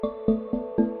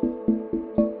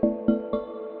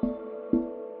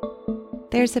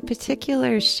There's a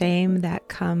particular shame that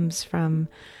comes from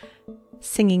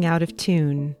singing out of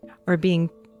tune, or being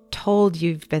told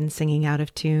you've been singing out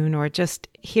of tune, or just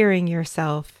hearing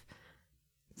yourself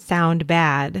sound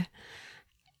bad.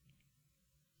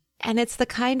 And it's the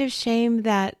kind of shame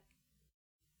that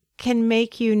can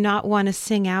make you not want to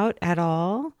sing out at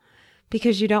all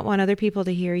because you don't want other people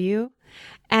to hear you.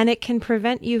 And it can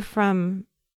prevent you from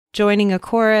joining a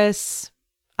chorus,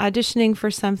 auditioning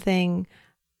for something,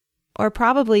 or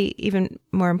probably even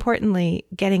more importantly,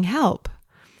 getting help.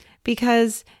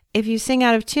 Because if you sing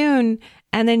out of tune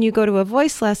and then you go to a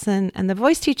voice lesson and the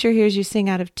voice teacher hears you sing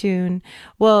out of tune,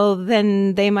 well,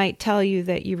 then they might tell you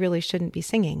that you really shouldn't be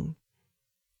singing.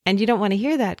 And you don't want to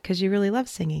hear that because you really love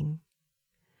singing.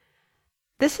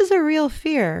 This is a real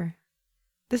fear.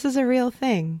 This is a real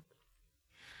thing.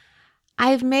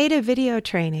 I've made a video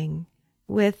training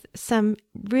with some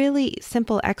really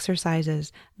simple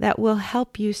exercises that will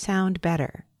help you sound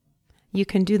better. You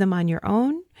can do them on your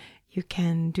own. You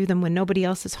can do them when nobody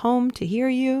else is home to hear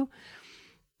you.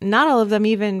 Not all of them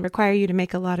even require you to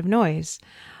make a lot of noise.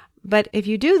 But if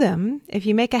you do them, if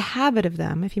you make a habit of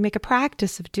them, if you make a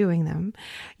practice of doing them,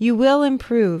 you will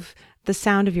improve the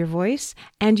sound of your voice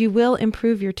and you will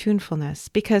improve your tunefulness.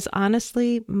 Because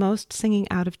honestly, most singing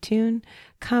out of tune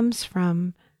comes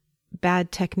from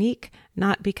bad technique,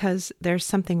 not because there's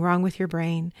something wrong with your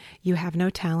brain, you have no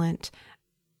talent,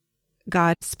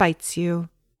 God spites you,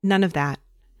 none of that.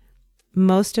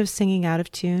 Most of singing out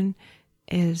of tune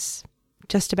is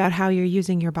just about how you're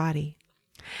using your body.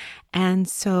 And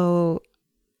so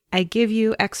I give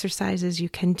you exercises you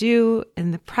can do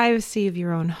in the privacy of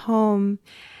your own home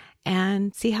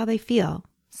and see how they feel,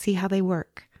 see how they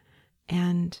work,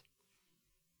 and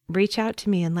reach out to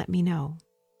me and let me know.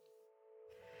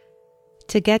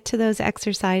 To get to those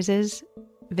exercises,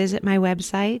 visit my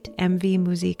website,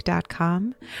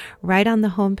 mvmusique.com. Right on the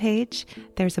homepage,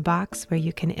 there's a box where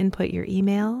you can input your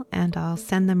email and I'll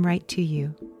send them right to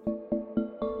you.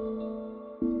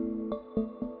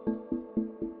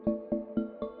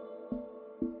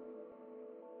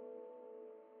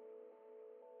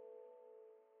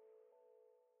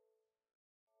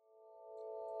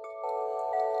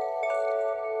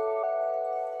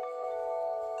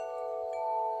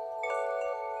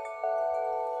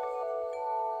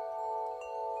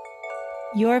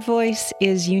 Your voice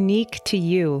is unique to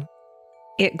you.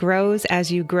 It grows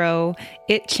as you grow.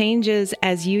 It changes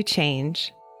as you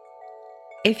change.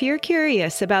 If you're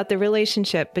curious about the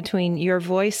relationship between your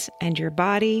voice and your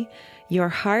body, your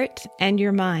heart and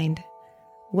your mind,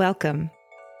 welcome.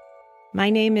 My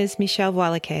name is Michelle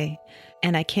Voiliquet,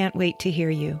 and I can't wait to hear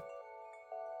you.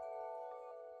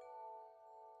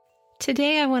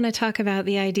 Today I want to talk about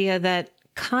the idea that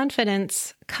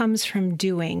confidence comes from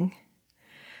doing,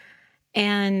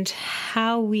 and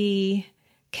how we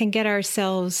can get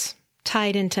ourselves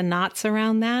tied into knots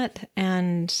around that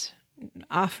and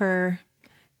offer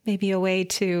maybe a way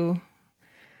to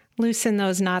loosen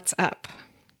those knots up,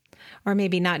 or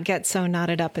maybe not get so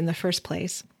knotted up in the first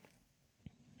place.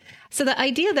 So the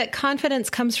idea that confidence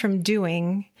comes from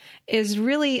doing is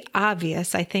really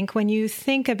obvious, I think, when you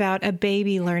think about a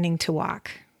baby learning to walk.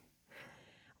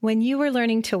 When you were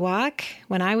learning to walk,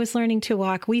 when I was learning to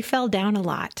walk, we fell down a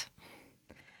lot.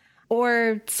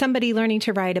 Or somebody learning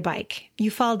to ride a bike,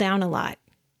 you fall down a lot.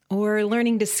 Or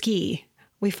learning to ski,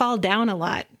 we fall down a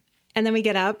lot. And then we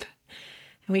get up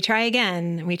and we try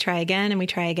again, and we try again, and we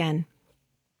try again.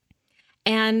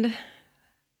 And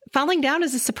falling down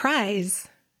is a surprise,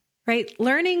 right?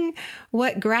 Learning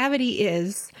what gravity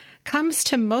is comes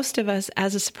to most of us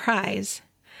as a surprise.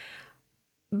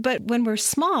 But when we're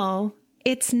small,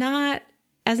 it's not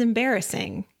as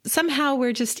embarrassing. Somehow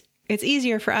it's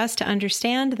easier for us to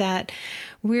understand that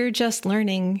we're just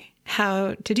learning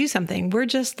how to do something. We're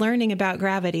just learning about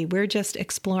gravity. We're just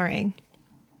exploring.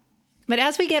 But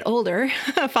as we get older,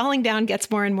 falling down gets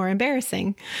more and more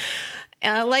embarrassing.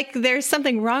 Like there's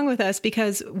something wrong with us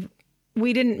because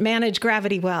we didn't manage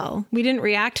gravity well. We didn't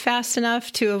react fast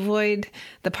enough to avoid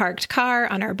the parked car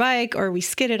on our bike, or we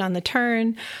skidded on the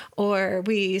turn, or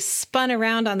we spun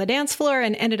around on the dance floor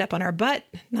and ended up on our butt.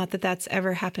 Not that that's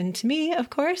ever happened to me, of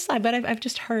course, but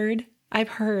I've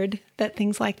heard that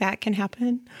things like that can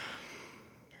happen.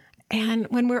 And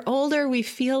when we're older, we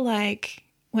feel like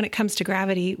when it comes to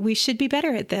gravity, we should be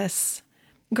better at this.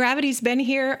 Gravity's been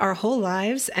here our whole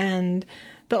lives, and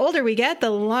the older we get,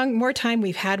 the more time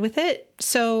we've had with it.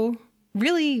 So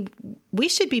really, we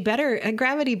should be better at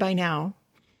gravity by now.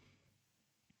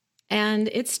 And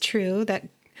it's true that,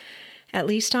 at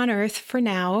least on Earth for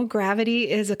now,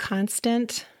 gravity is a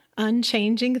constant,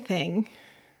 unchanging thing.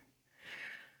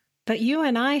 But you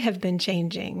and I have been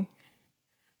changing.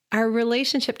 Our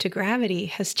relationship to gravity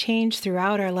has changed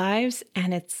throughout our lives,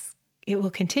 and it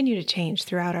will continue to change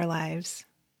throughout our lives.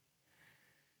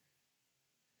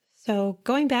 So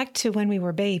going back to when we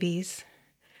were babies,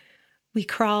 we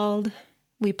crawled,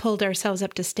 we pulled ourselves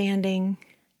up to standing,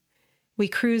 we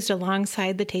cruised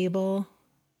alongside the table.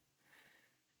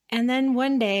 And then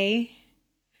one day,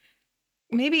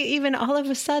 maybe even all of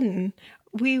a sudden,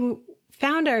 we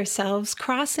found ourselves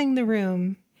crossing the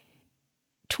room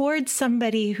towards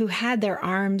somebody who had their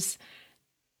arms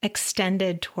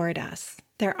extended toward us,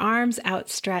 their arms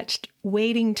outstretched,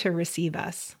 waiting to receive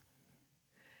us.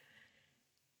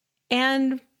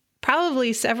 And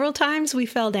probably several times we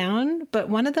fell down, but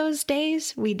one of those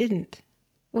days we didn't.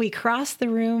 We crossed the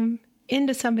room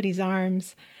into somebody's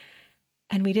arms,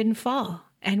 and we didn't fall,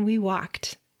 and we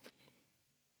walked.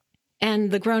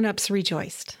 And the grown-ups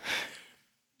rejoiced.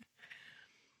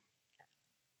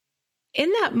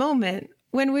 In that moment,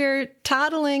 when we're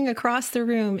toddling across the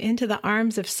room into the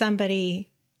arms of somebody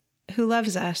who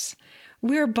loves us,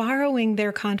 we're borrowing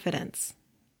their confidence.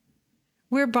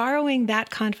 We're borrowing that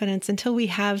confidence until we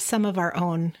have some of our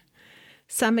own,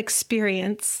 some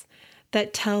experience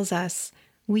that tells us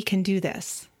we can do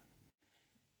this.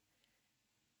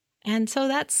 And so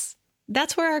that's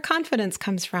where our confidence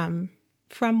comes from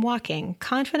walking.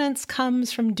 Confidence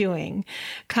comes from doing,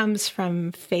 comes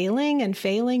from failing and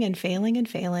failing and failing and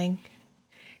failing,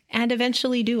 and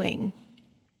eventually doing.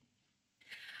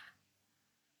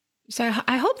 So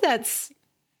I hope that's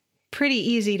pretty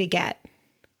easy to get.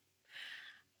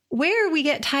 Where we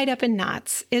get tied up in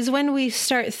knots is when we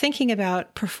start thinking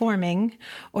about performing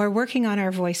or working on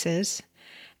our voices.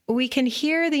 We can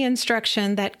hear the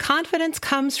instruction that confidence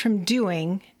comes from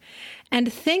doing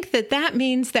and think that that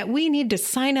means that we need to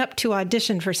sign up to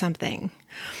audition for something,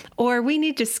 or we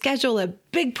need to schedule a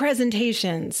big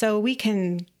presentation so we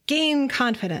can gain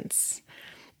confidence.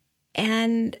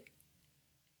 And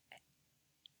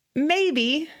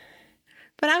maybe,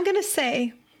 but I'm going to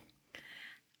say,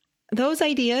 those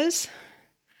ideas,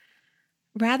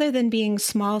 rather than being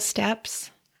small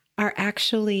steps, are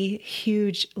actually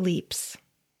huge leaps.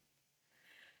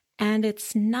 And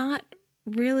it's not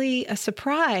really a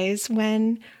surprise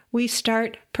when we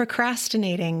start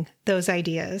procrastinating those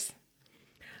ideas.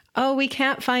 Oh, we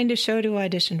can't find a show to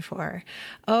audition for.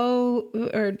 Oh,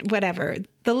 or whatever.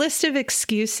 The list of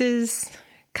excuses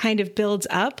kind of builds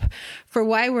up for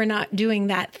why we're not doing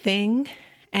that thing,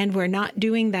 and we're not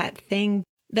doing that thing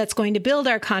that's going to build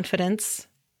our confidence.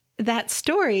 That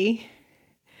story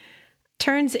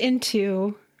turns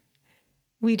into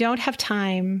we don't have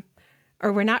time,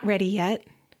 or we're not ready yet,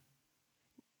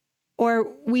 or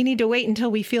we need to wait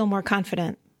until we feel more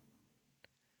confident.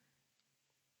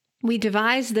 We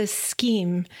devise this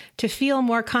scheme to feel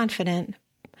more confident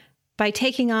by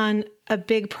taking on a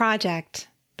big project,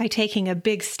 by taking a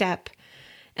big step,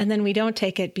 and then we don't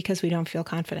take it because we don't feel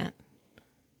confident.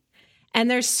 And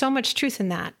there's so much truth in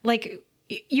that. Like,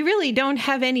 you really don't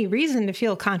have any reason to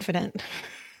feel confident.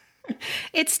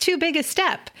 It's too big a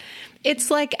step. It's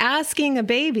like asking a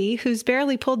baby who's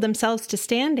barely pulled themselves to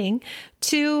standing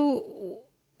to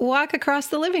walk across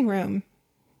the living room.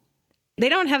 They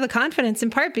don't have the confidence, in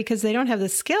part because they don't have the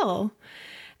skill.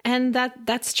 And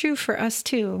that's true for us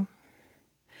too.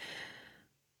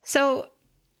 So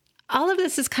all of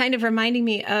this is kind of reminding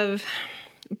me of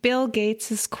Bill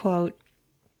Gates's quote,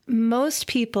 "Most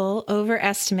people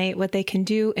overestimate what they can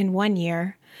do in 1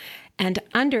 year and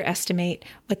underestimate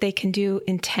what they can do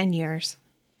in 10 years.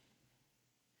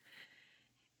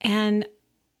 And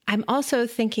I'm also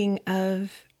thinking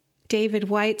of David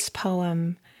Whyte's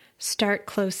poem, Start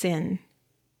Close In.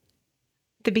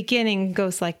 The beginning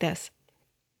goes like this.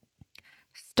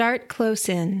 Start close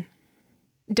in.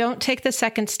 Don't take the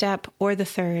second step or the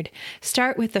third.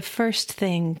 Start with the first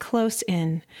thing, close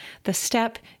in, the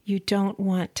step you don't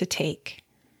want to take.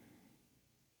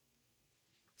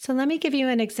 So let me give you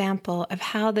an example of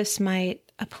how this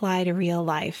might apply to real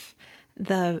life.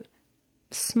 The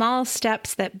small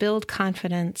steps that build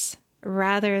confidence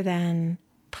rather than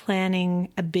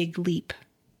planning a big leap.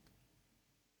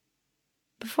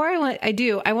 Before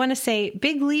I want to say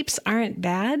big leaps aren't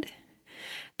bad.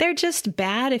 They're just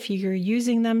bad if you're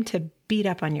using them to beat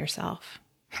up on yourself.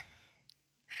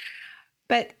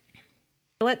 But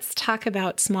let's talk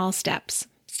about small steps.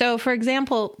 So, for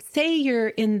example, say you're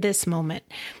in this moment.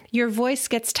 Your voice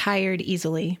gets tired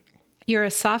easily. You're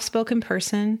a soft-spoken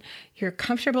person. You're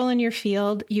comfortable in your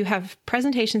field. You have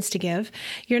presentations to give.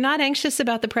 You're not anxious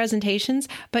about the presentations,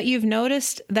 but you've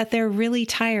noticed that they're really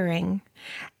tiring.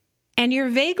 And you're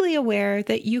vaguely aware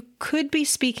that you could be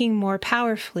speaking more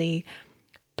powerfully,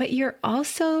 but you're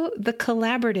also the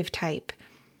collaborative type.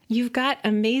 You've got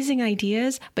amazing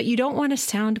ideas, but you don't want to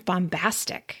sound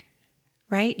bombastic,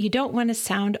 right? You don't want to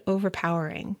sound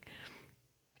overpowering.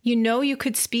 You know you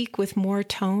could speak with more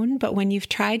tone, but when you've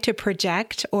tried to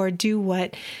project or do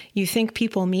what you think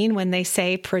people mean when they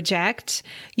say project,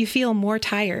 you feel more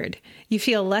tired. You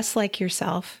feel less like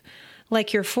yourself,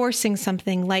 like you're forcing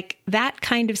something, like that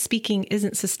kind of speaking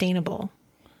isn't sustainable.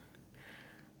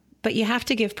 But you have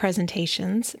to give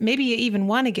presentations. Maybe you even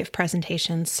want to give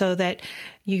presentations so that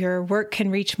your work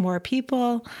can reach more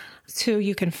people, so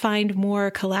you can find more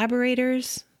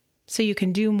collaborators, so you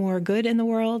can do more good in the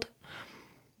world.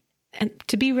 And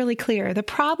to be really clear, the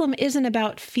problem isn't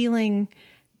about feeling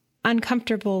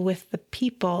uncomfortable with the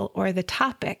people or the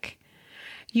topic.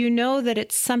 You know that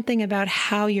it's something about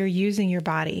how you're using your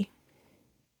body.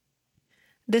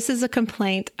 This is a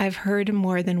complaint I've heard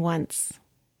more than once.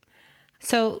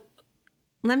 So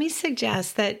let me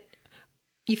suggest that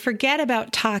you forget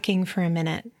about talking for a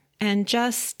minute and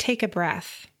just take a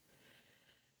breath.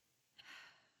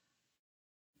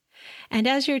 And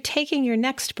as you're taking your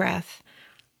next breath,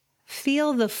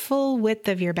 feel the full width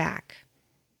of your back.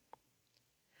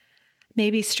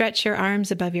 Maybe stretch your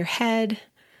arms above your head,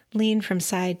 lean from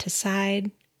side to side,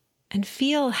 and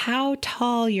feel how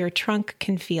tall your trunk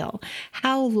can feel,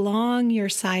 how long your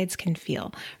sides can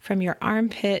feel, from your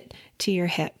armpit to your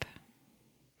hip.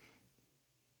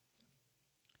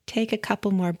 Take a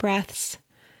couple more breaths.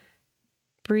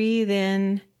 Breathe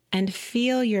in and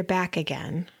feel your back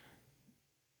again.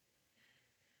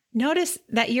 Notice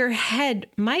that your head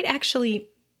might actually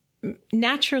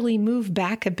naturally move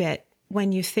back a bit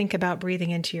when you think about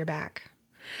breathing into your back.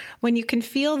 When you can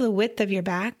feel the width of your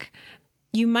back,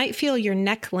 you might feel your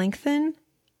neck lengthen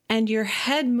and your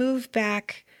head move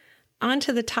back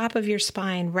onto the top of your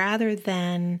spine rather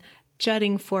than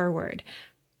jutting forward.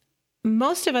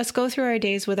 Most of us go through our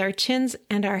days with our chins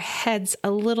and our heads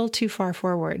a little too far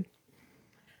forward.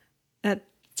 That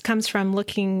comes from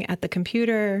looking at the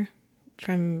computer,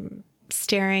 from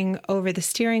staring over the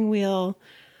steering wheel,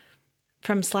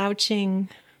 from slouching,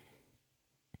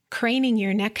 craning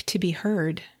your neck to be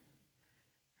heard,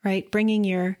 right? Bringing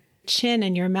your chin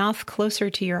and your mouth closer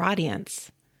to your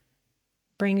audience,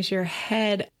 brings your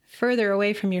head further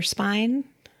away from your spine,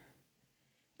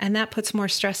 and that puts more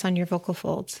stress on your vocal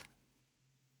folds.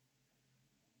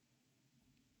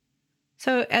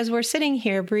 So as we're sitting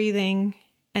here breathing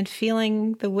and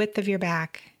feeling the width of your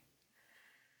back,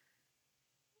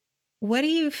 what do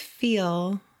you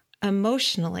feel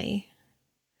emotionally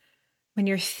when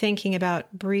you're thinking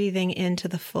about breathing into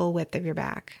the full width of your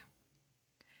back?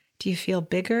 Do you feel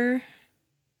bigger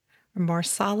or more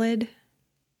solid,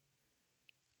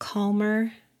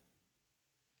 calmer,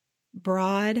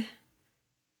 broad,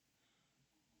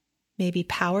 maybe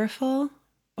powerful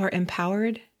or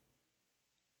empowered?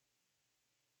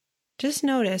 Just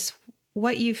notice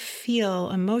what you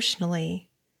feel emotionally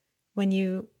when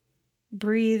you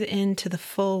breathe into the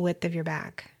full width of your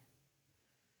back.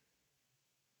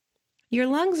 Your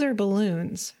lungs are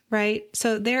balloons, right?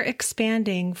 So they're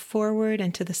expanding forward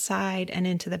and to the side and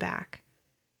into the back.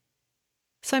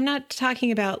 So I'm not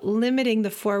talking about limiting the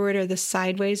forward or the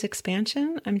sideways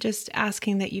expansion. I'm just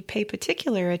asking that you pay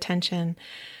particular attention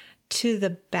to the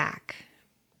back,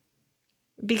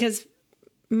 because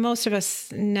most of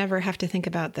us never have to think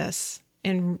about this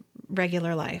in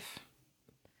regular life.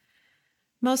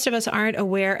 Most of us aren't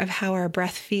aware of how our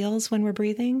breath feels when we're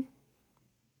breathing.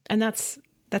 And that's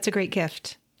a great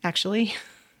gift, actually.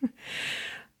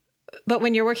 But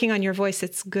when you're working on your voice,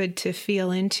 it's good to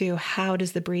feel into how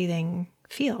does the breathing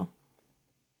feel.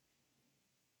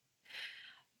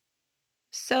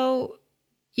 So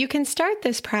you can start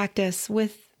this practice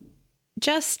with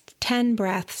just 10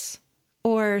 breaths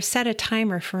or set a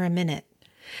timer for a minute.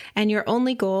 And your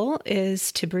only goal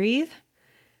is to breathe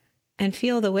and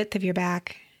feel the width of your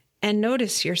back and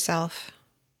notice yourself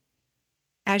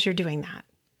as you're doing that.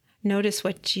 Notice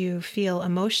what you feel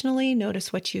emotionally.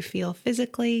 Notice what you feel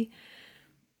physically.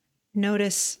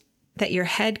 Notice that your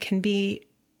head can be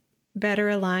better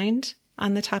aligned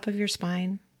on the top of your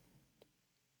spine.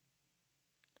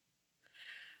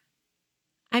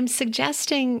 I'm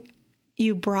suggesting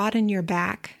you broaden your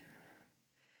back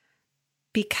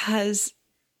because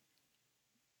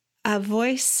a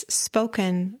voice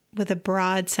spoken with a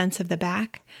broad sense of the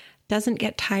back doesn't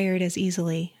get tired as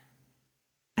easily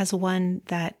as one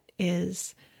that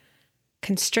is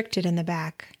constricted in the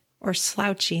back or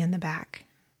slouchy in the back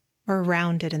or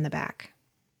rounded in the back.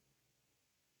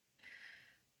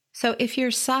 So if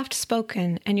you're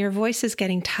soft-spoken and your voice is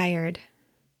getting tired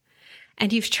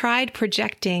and you've tried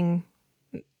projecting,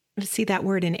 see that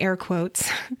word in air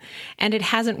quotes, and it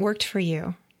hasn't worked for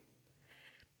you,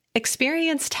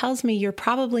 Experience tells me you're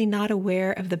probably not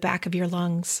aware of the back of your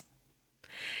lungs.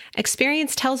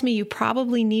 Experience tells me you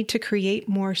probably need to create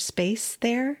more space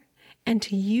there and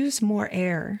to use more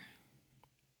air.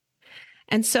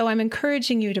 And so I'm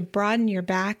encouraging you to broaden your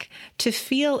back, to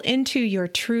feel into your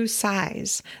true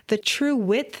size, the true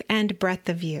width and breadth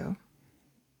of you.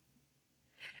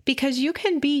 Because you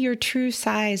can be your true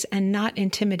size and not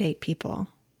intimidate people.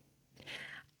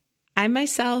 I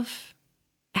myself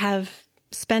have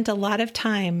spent a lot of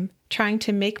time trying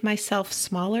to make myself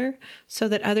smaller so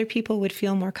that other people would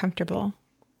feel more comfortable.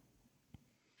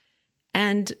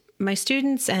 And my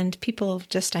students and people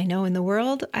just I know in the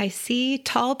world, I see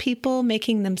tall people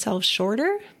making themselves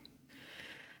shorter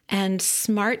and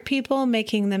smart people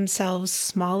making themselves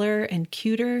smaller and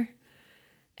cuter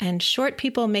and short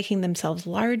people making themselves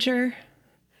larger,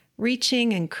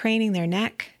 reaching and craning their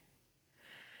neck.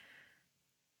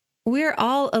 We're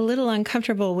all a little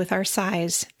uncomfortable with our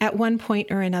size at one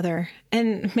point or another.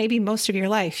 And maybe most of your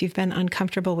life you've been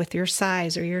uncomfortable with your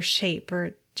size or your shape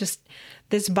or just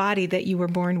this body that you were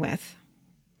born with.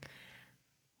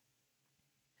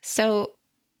 So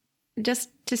just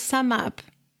to sum up,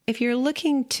 if you're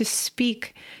looking to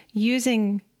speak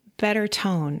using better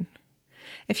tone,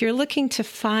 if you're looking to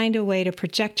find a way to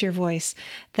project your voice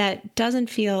that doesn't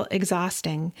feel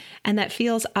exhausting and that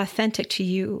feels authentic to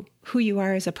you, who you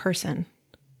are as a person,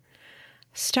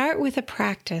 start with a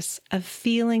practice of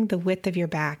feeling the width of your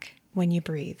back when you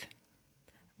breathe.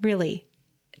 Really,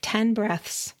 10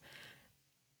 breaths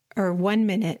or 1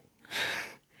 minute,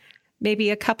 maybe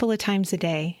a couple of times a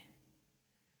day.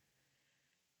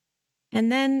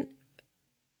 And then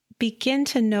begin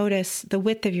to notice the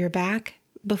width of your back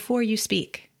before you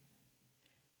speak.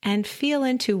 And feel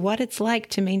into what it's like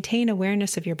to maintain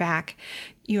awareness of your back,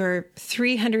 your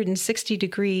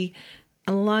 360-degree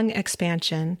lung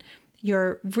expansion,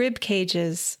 your rib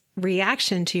cage's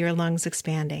reaction to your lungs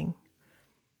expanding.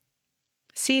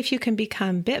 See if you can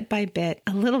become bit by bit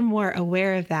a little more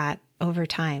aware of that over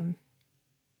time.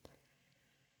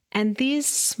 And these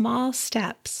small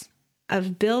steps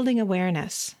of building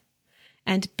awareness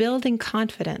and building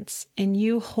confidence in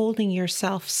you holding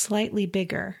yourself slightly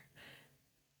bigger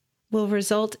will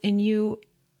result in you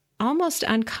almost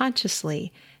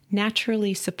unconsciously,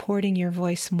 naturally supporting your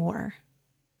voice more.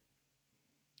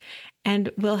 And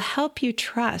will help you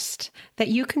trust that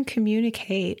you can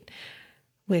communicate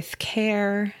with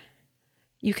care.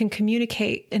 You can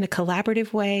communicate in a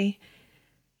collaborative way.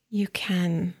 You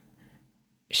can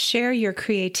share your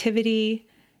creativity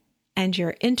and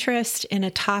your interest in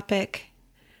a topic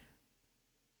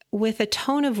with a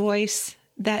tone of voice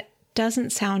that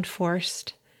doesn't sound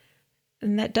forced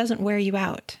and that doesn't wear you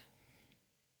out.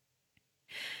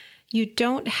 You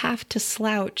don't have to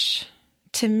slouch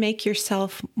to make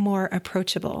yourself more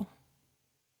approachable.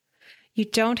 You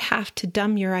don't have to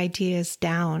dumb your ideas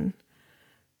down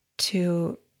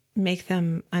to make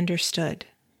them understood.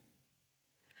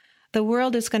 The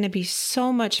world is going to be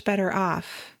so much better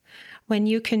off when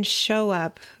you can show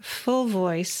up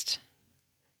full-voiced,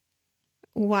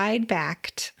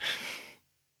 wide-backed,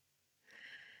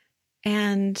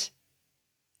 and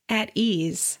at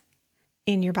ease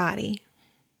in your body.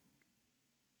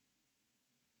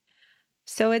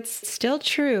 So it's still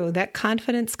true that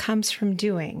confidence comes from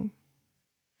doing.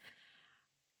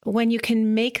 When you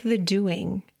can make the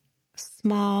doing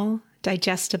small,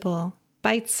 digestible,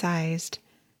 bite-sized,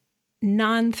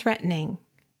 non-threatening,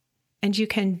 and you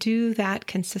can do that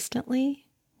consistently,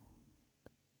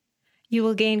 you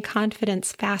will gain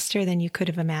confidence faster than you could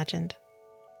have imagined.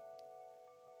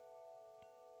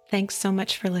 Thanks so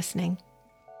much for listening.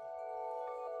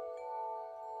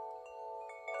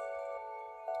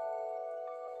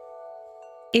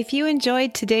 If you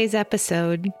enjoyed today's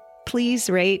episode, please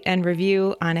rate and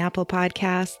review on Apple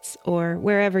Podcasts or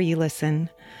wherever you listen.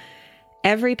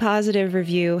 Every positive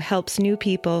review helps new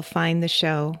people find the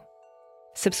show.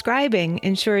 Subscribing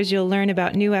ensures you'll learn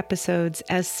about new episodes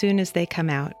as soon as they come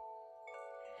out.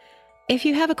 If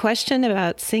you have a question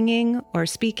about singing or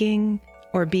speaking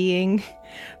or being,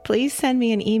 please send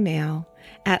me an email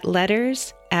at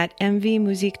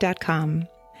letters@mvmusique.com.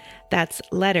 That's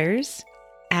letters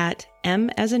at M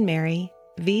as in Mary,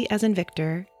 V as in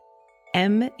Victor,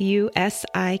 MUSIK.com.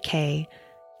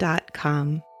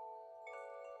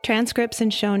 Transcripts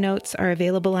and show notes are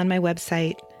available on my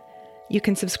website. You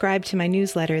can subscribe to my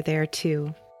newsletter there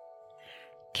too.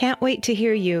 Can't Wait to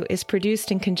Hear You is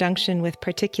produced in conjunction with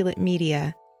Particulate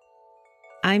Media.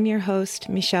 I'm your host,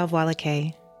 Michelle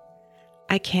Voilacquet.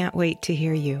 I can't wait to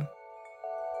hear you.